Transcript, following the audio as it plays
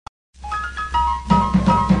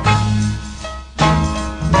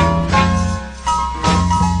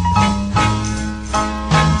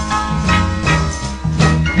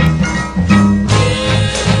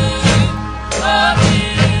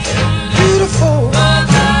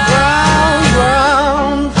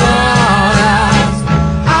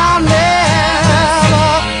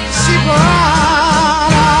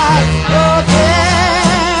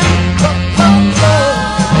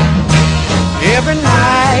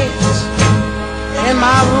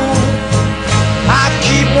my room, I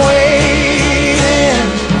keep waiting,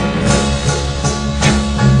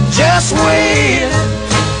 just waiting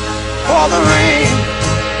for the ring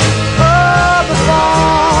of the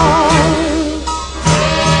phone.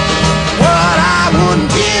 What I wouldn't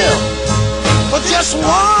give for just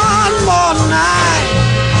one more night,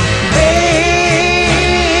 baby.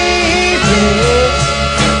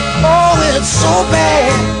 Oh, it's so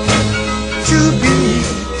bad to be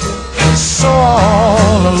so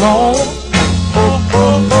all alone. Oh,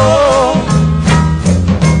 oh, oh.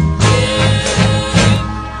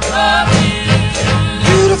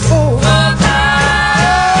 Beautiful. Oh,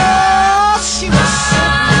 she was so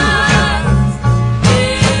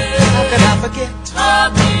beautiful. How can I forget? How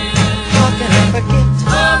can I forget?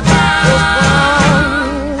 Those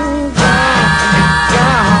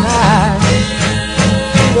brown eyes.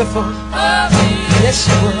 Beautiful. Yes,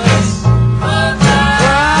 she was.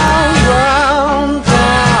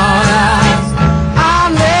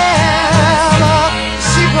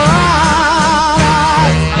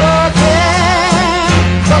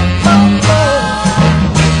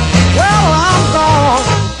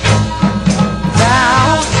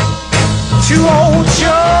 To old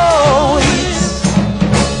Joey's,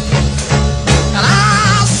 and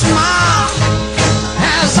I'll smile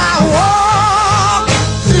as I walk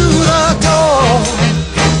through the door.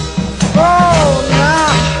 Oh,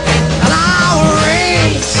 now, and I'll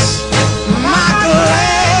raise my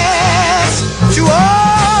glass to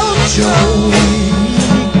old Joey,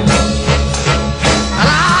 and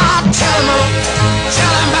I'll tell him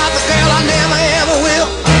about the girl I never ever will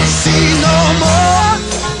see no more.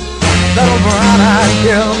 Little brown-eyed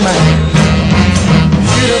girl, man,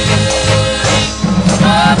 beautiful,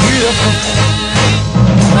 beautiful,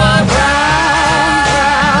 brown, brown,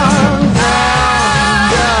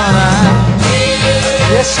 brown, brown eyes.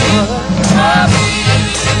 Yes, she was.